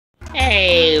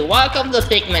welcome to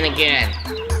Pikmin again.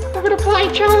 We're gonna play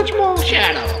challenge mode,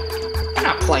 Shadow. I'm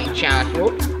not playing challenge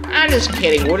mode. I'm just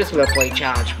kidding, we're just gonna play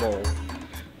challenge mode.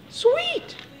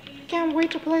 Sweet! Can't wait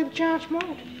to play the challenge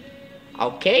mode.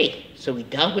 Okay, so we're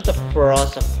done with the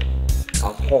first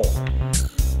of home.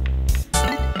 So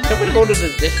we're gonna go to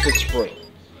the distant spring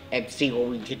and see what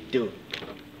we can do.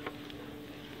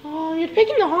 Oh, you're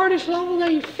picking the hardest level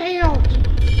that you failed.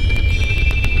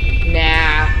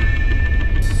 Nah.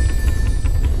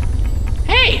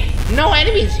 Hey, no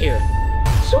enemies here.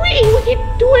 Sweet, we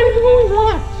can do anything we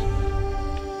want.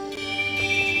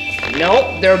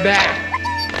 Nope, they're back.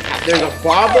 There's a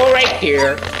fireball right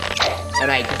here, and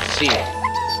I can see it.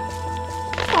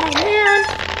 Oh man.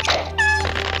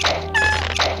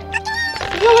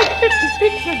 We're like 50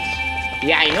 Pikmins.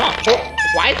 Yeah, I know.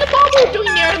 Why is the fireball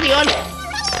doing there in the onion?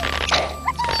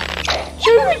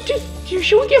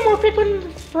 Should we get more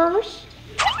Pikmin first?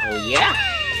 Oh yeah.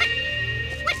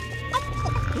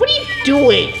 What are you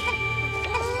doing?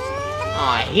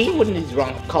 I hate when these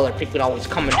wrong color Pikmin always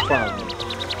coming from.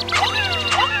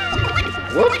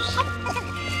 Whoops.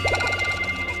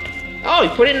 Oh, he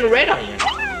put it in the red onion.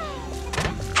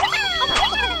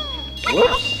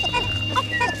 Whoops.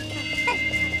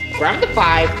 Grab the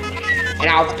 5, and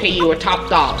I'll pay you a top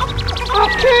dollar.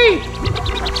 Okay.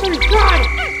 So you got it.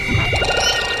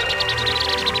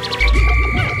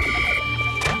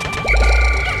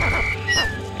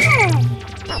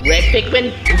 Red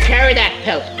Pikmin, you carry that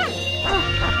pellet.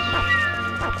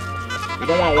 You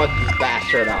don't want to wipe this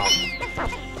bastard off.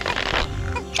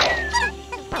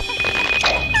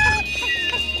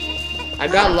 I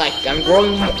got luck.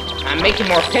 I'm making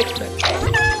more Pikmin.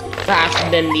 Faster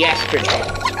than the yesterday.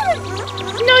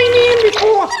 No, you need him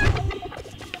before.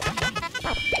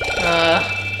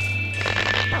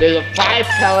 There's a 5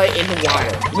 pellet in the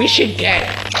water. We should get it.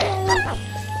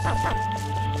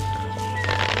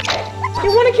 You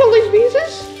want to kill these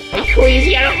beasts? Are you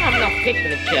crazy? I don't have enough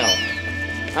Pikmin to kill.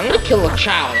 I'm gonna kill a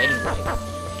child anyway.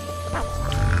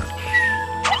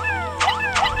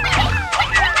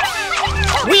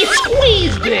 We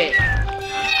squeezed it!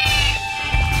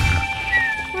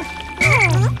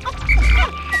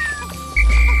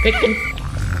 Pikmin,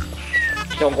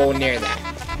 don't go near that.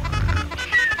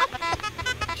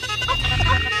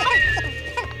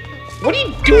 What are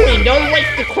you doing? Don't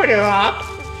wake the critter up.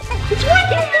 It's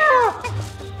waking up!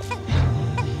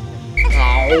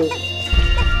 Oh.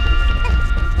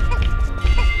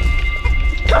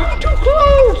 Come too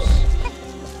close!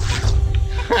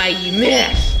 You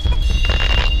missed.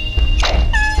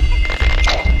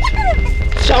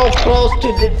 So close to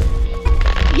the...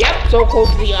 Yep, so close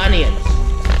to the onions.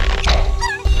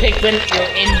 Pikmin,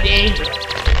 you're in danger.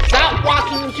 Stop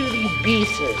walking into these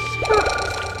beasts.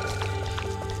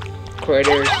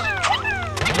 Critters.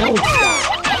 No, stop.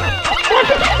 What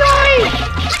did you die?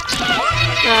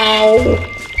 No.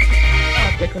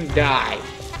 I'll make him die.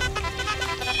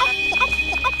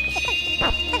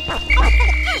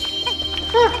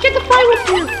 Get the fire with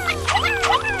you.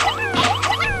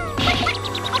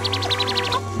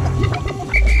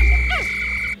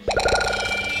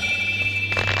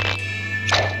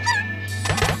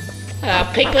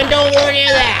 Pikmin, don't go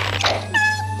near that.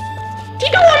 You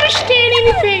don't understand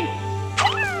anything.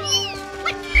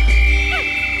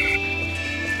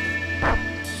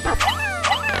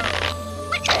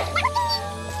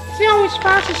 He's always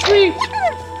fast asleep.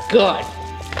 Good.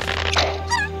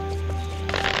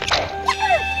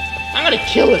 I'm gonna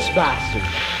kill this bastard.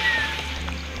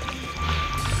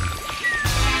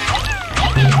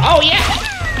 Oh yeah,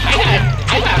 I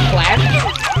got a plan.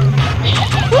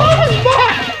 Oh, his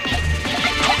butt!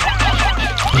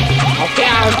 Okay,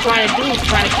 all I was trying to do is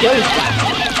trying to kill this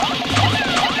bastard.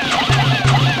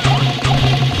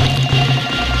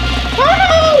 Oh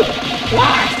no!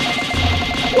 Why?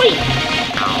 Wait.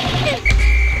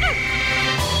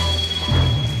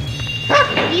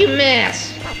 Huh, you missed.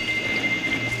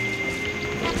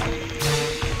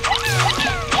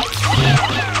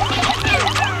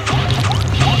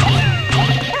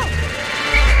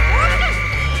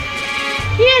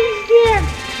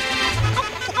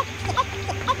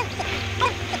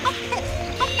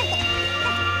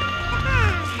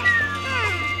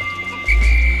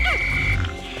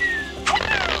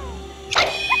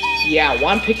 Yeah,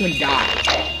 one Pikmin died.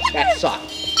 That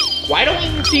sucks. Why don't we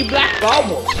even see black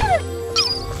bubbles?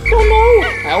 Don't know.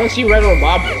 I only see regular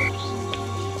bubbles.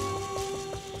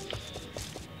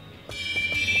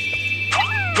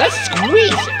 Let's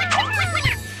squeeze it.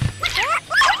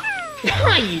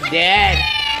 Are you dead?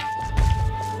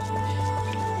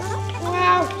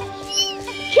 Wow.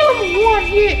 Kill him with one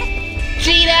hit.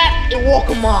 See that? It woke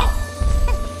him up.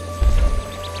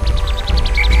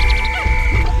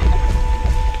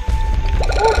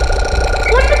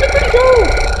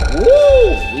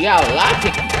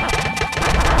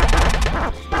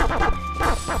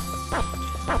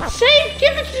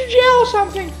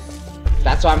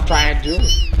 That's what I'm trying to do.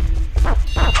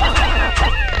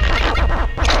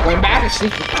 Going back to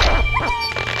sleep.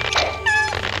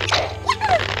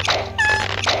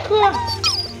 Cool.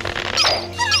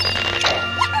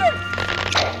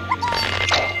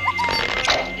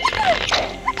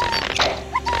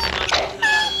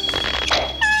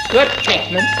 Good,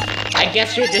 Pikmin. I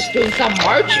guess you're just doing some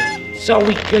marching, so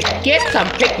we could get some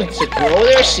Pikmin to grow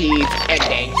their seeds and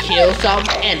then kill some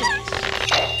enemies.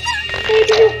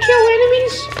 Maybe you kill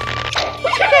enemies?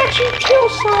 We could actually kill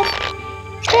some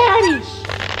baddies.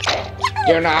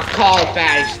 They're not called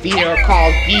baddies, these are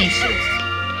called pieces.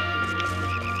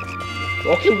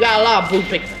 Okay, we got a lot of blue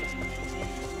Pikmin.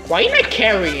 Why are you not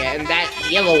carrying it and that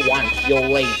yellow one, you're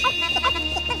lazy?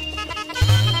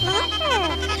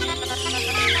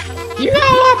 You got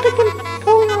a lot of Pikmin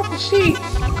pulling off the seats.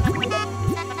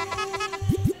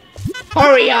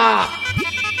 Hurry up!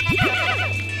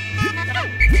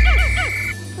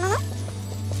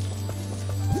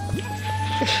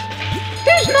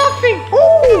 There's nothing!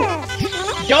 Ooh!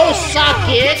 Don't suck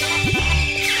it!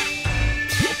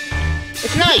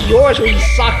 It's not yours when you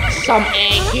suck some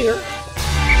egg here.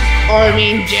 Or I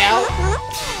mean gel.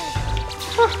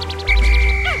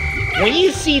 When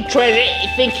you see treasure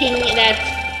thinking that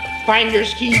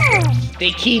finders keepers,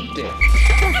 they keep them.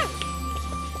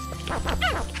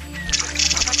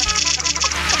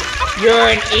 You're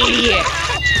an idiot.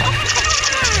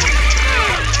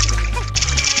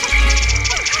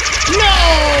 No!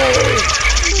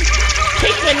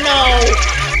 Pikmin, no!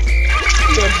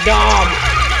 You're dumb.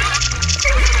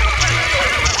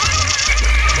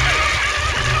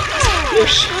 You're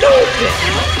stupid.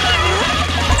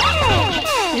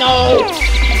 No!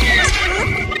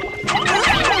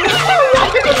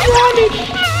 Pikmin's running.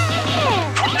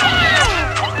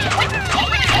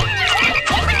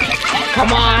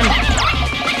 Come on.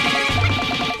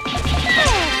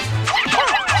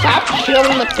 Stop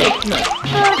killing the Pikmin.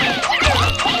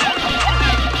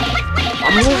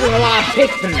 I'm losing a lot of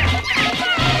Pikmin now.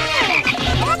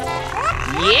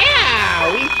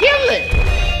 Yeah, we kill it.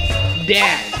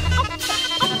 Dead.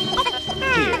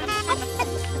 Here.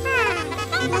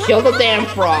 We kill the damn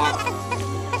frog.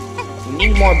 We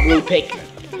need more blue Pikmin.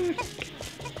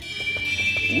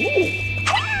 Ooh.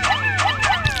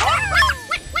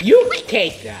 You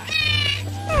take that.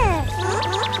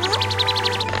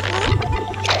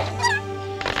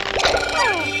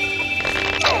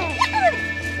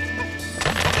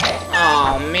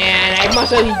 Oh man, I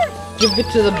must have given it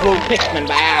to the blue Pikmin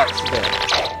by accident.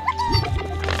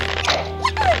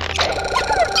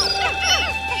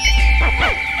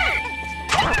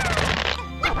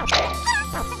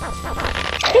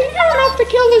 You don't have to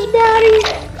kill this baddie.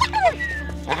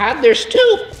 There's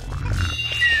two.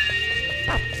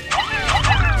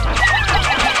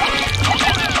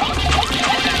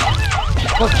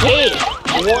 Okay,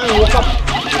 you didn't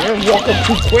walk up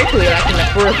too quickly like in the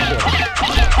first one.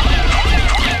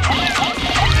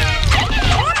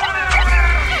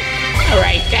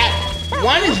 Alright, that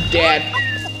one is dead.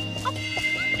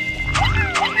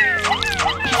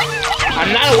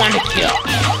 Another one to kill.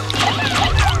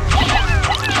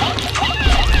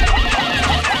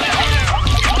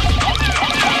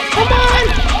 Come on!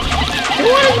 The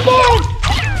one is born!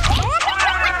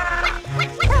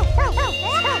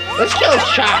 Let's kill his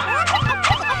child.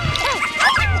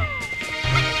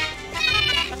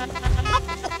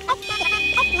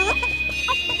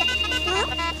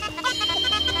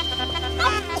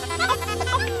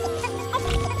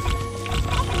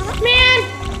 Man,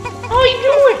 how are you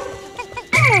doing?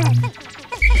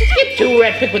 Let's get two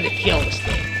red Pikmin to kill this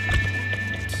thing.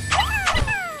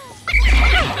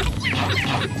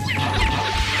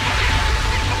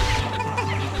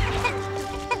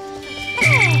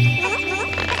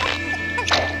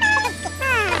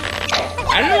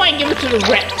 I don't know why I give it to the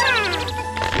red.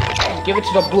 Give it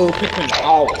to the blue Pikmin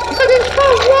always. Because it's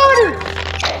full of water.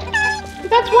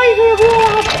 That's why you're gonna grow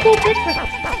out blue Pikmin.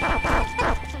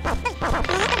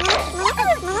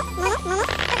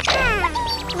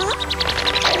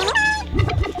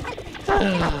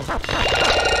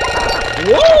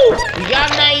 Whoa! We got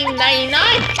 99.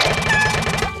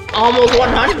 Almost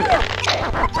 100.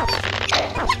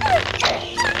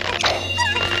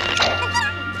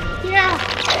 Yeah.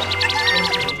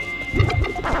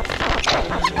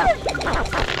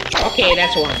 Okay,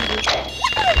 that's 100.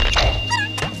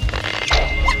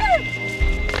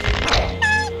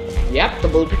 Yep, the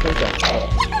blue Pikmin's up.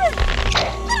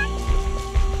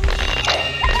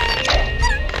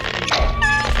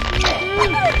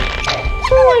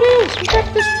 Oh, it is! We got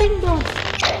this thing done.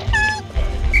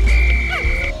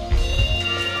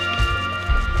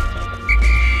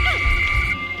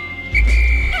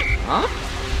 Huh?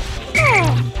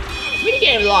 We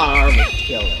gave a lot of armor to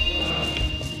kill it.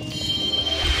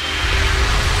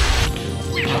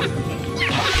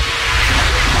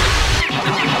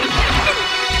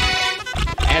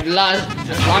 As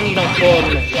long as you don't pull him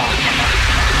in the block.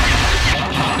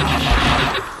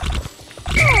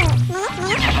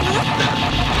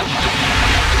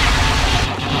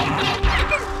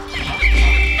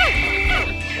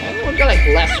 We got like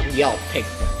less yelp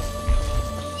Pikmin.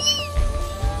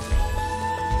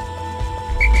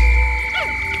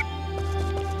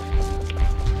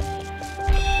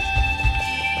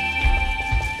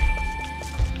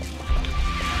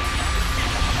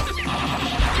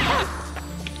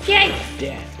 Yeah, he's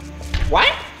dead.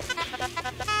 What?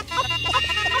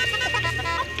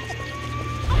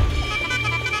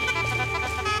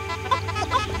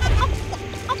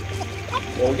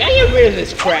 Well, we gotta get rid of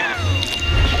this crap.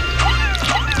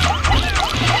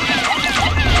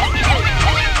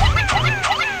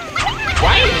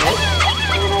 Why is it?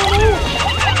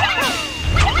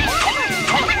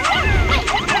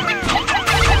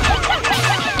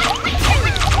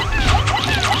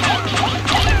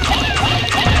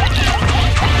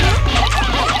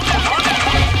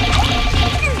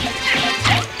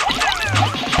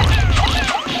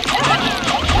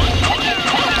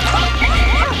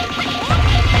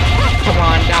 Come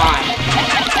on, die.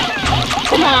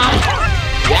 Come on.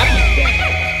 Yep, he's dead.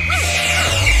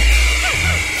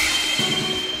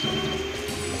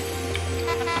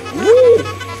 Woo!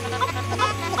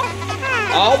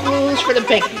 All blues for the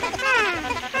Pikmin.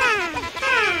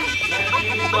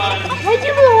 Why'd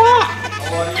you blow up?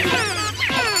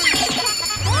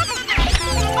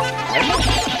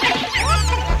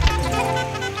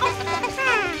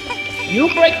 You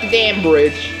break the damn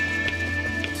bridge.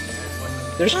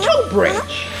 There's no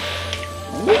bridge.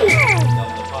 Woo.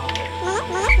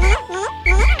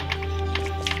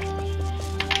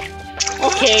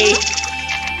 Okay.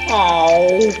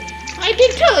 Oh, I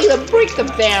did tell you to break the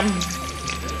damn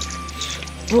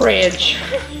bridge.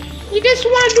 You just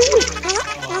want to do it.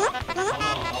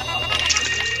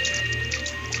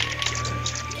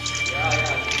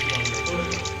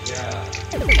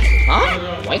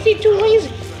 Huh? Why is he too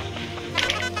lazy?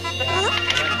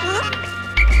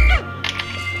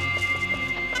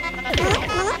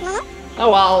 Oh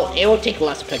well, it will take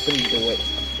less Pikmin to do it.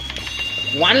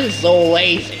 One is so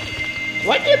lazy.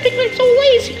 Why do you Pikmin so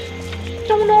lazy?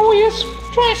 Don't know, just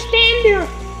try to stand there.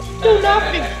 Do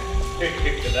nothing.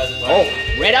 Oh,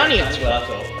 red onions.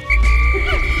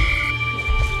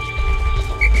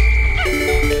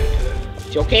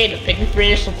 It's okay, the Pikmin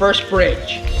finished the first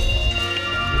bridge.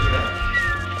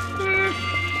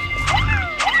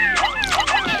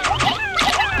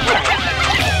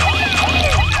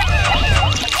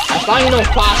 As long as you don't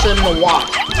toss it in the water.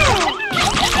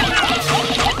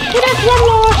 Well, that's one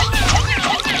lost.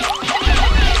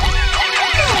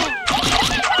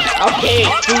 Okay,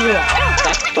 3 lost.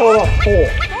 That's total of 4.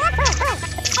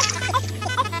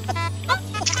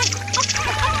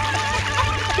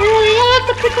 You let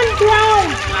the Pikmin drown.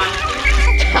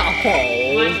 Oh.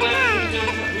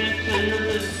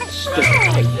 Stupid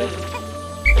Pikmin.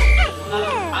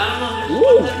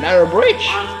 Ooh, another bridge.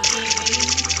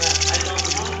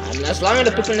 And as long as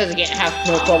the Pikmin doesn't have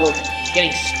no trouble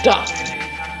getting stuck.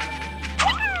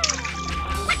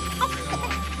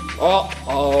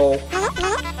 Uh-oh.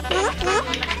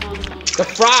 The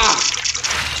frog.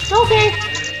 Okay.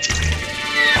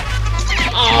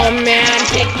 Oh man,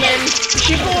 Pikmin, you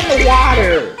should go in the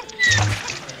water.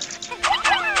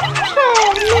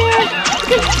 Oh man,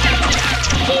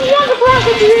 he walked across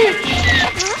the bridge.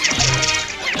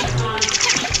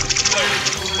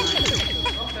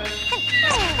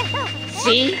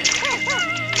 See?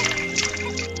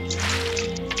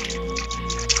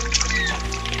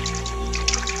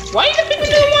 Why do the Pikmin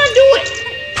don't want to do it?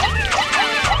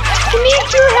 He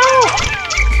needs your help.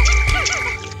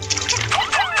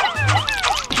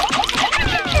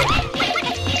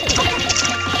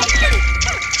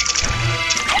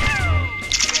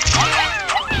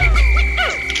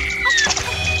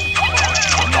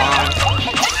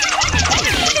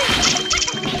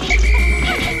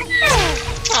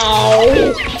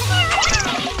 Oh!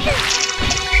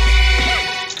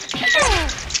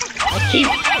 I keep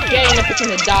getting the Pikmin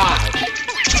to die.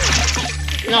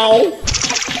 No!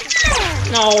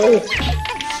 No!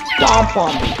 Stomp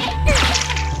on me!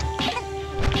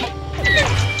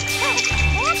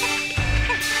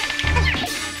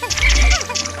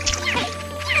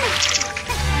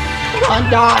 Come on,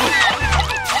 die!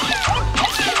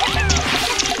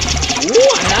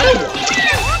 Ooh, another one!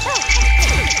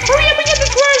 Hurry up and get the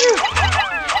treasure!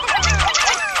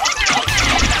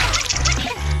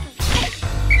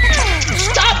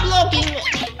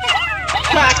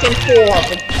 back and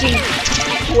forth and see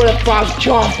where the frogs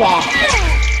jump off.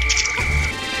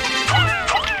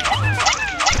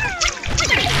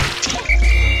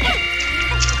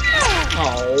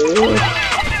 Oh.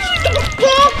 Stupid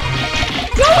frog!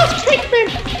 Go us, Pikmin!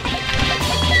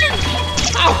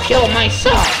 I'll kill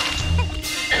myself.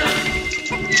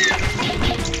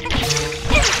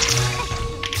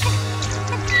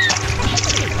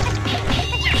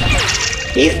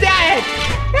 He's dead!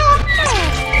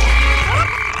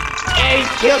 And he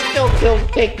still killed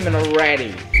Pikmin already.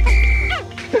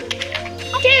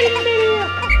 Get him in here!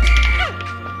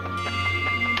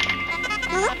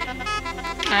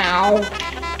 Ow.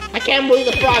 I can't believe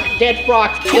the dead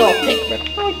frogs killed Pikmin.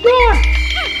 Oh god!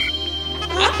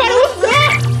 I thought it was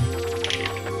dead!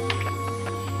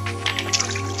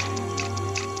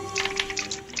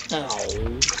 Oh.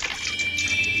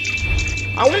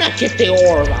 I wanna get the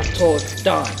orb until it's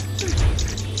done.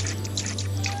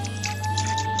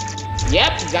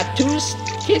 Yep, we got two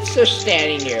kids that are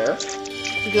standing here.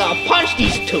 We gotta punch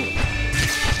these two.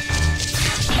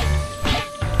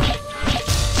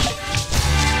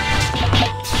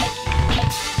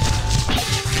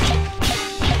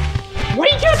 What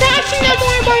are you touching that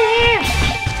one by hand?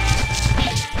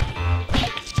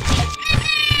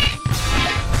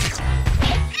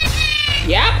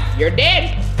 Yep, you're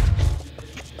dead.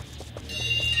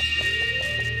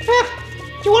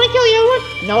 Do you want to kill the other one?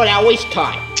 No, that wastes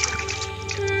time.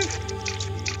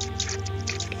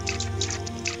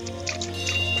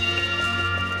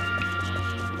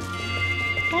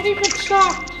 Not even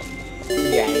stopped.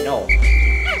 Yeah, I know.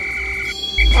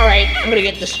 Alright, I'm gonna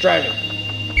get this started.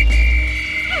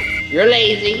 You're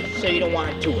lazy, so you don't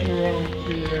want to do it.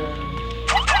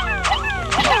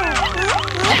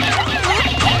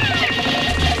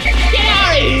 Get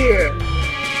out of here!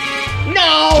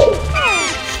 No!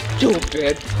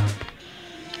 Stupid.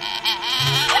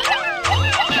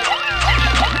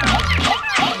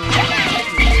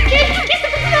 Get the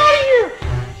fuck out of here!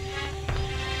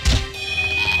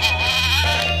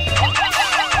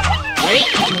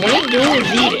 What you do is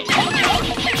eat it.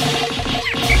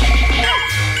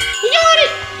 You got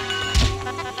it!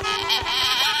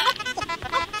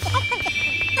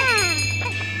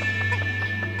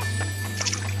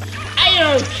 I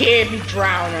don't care if you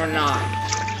drown or not.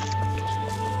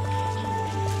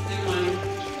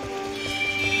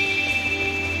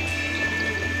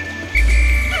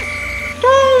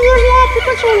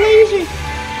 You're so lazy.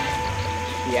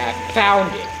 Yeah, I found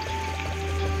it.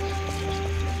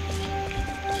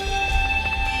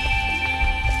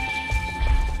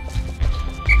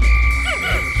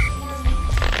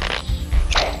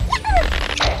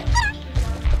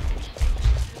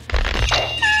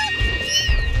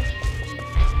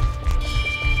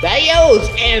 That yellow's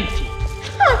empty.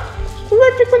 Huh. The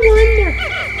red Pikmin were in there.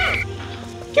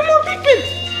 Get more Pikmin.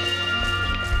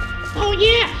 Oh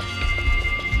yeah.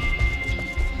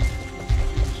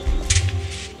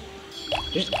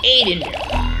 There's 8 in there.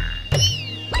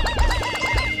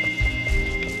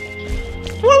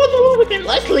 What was the one Pikmin?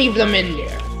 Let's leave them in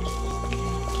there.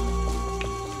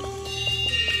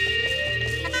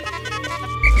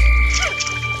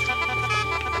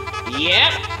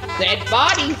 Yep, dead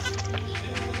bodies.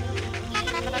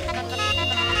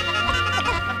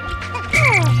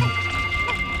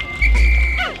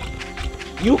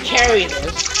 You carry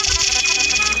this.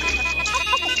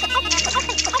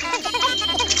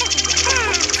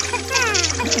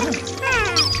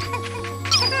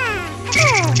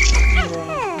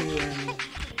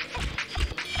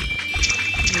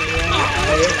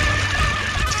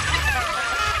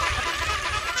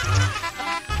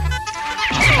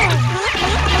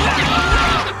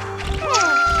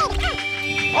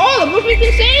 Oh, the movie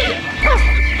can save it. Huh,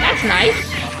 that's nice.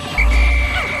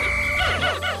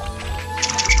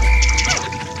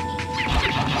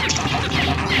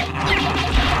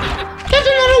 There's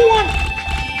another one.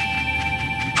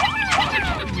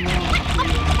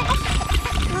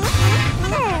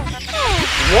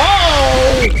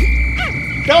 Whoa!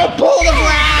 Don't pull the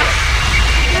glass.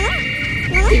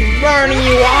 He's burning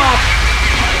you off.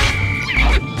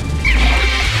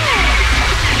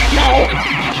 No.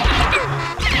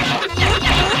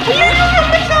 You're gonna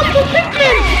mix up the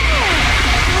Pikmin!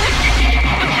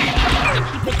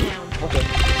 Keep it down. Okay.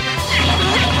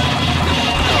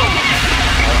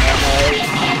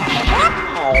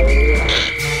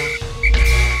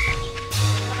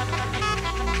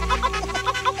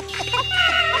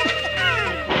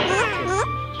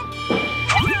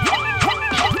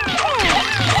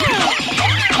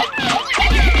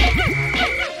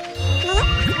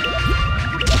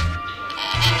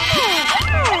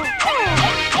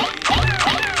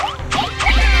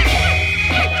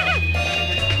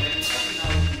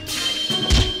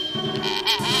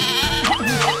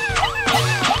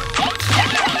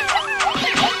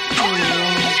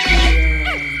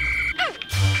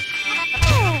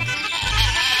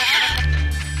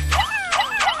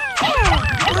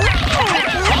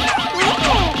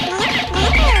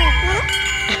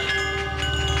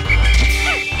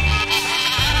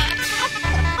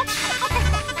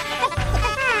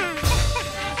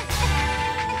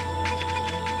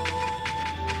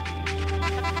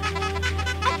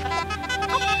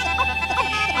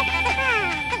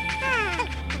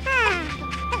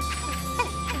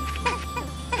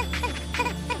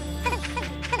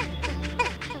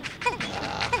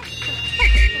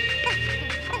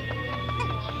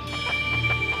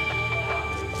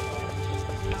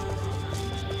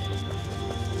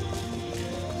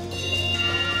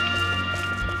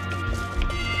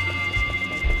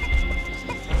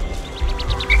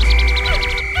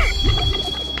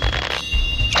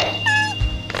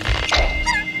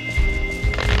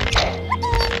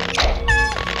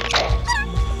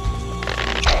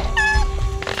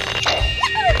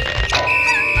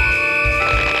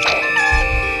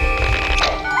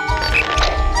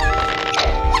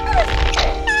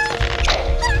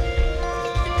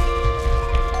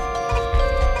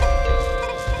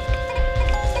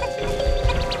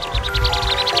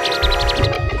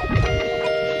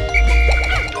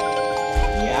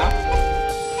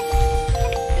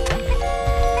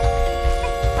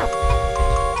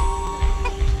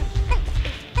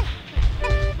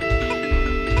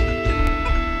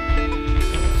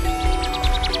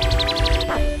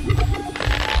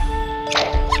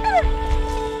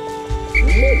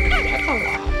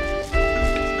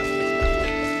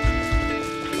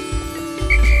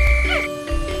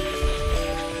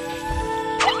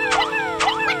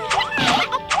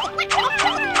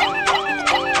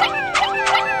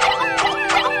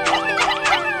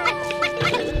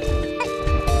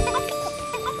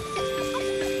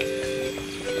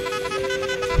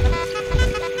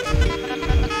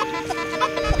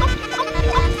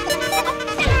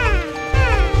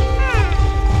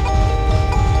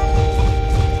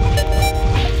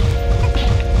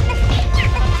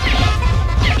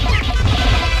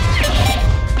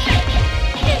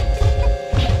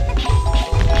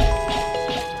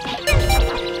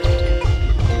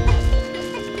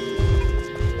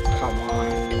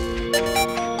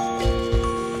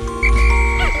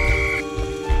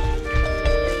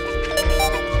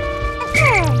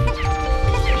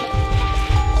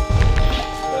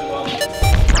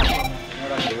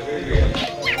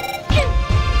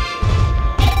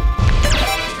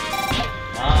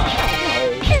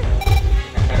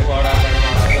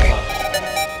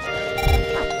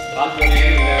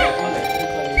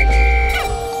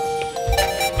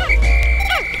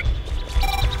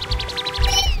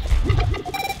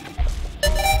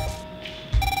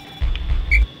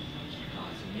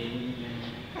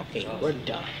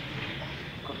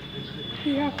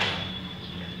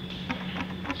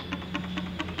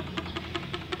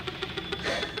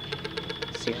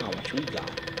 we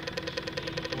got?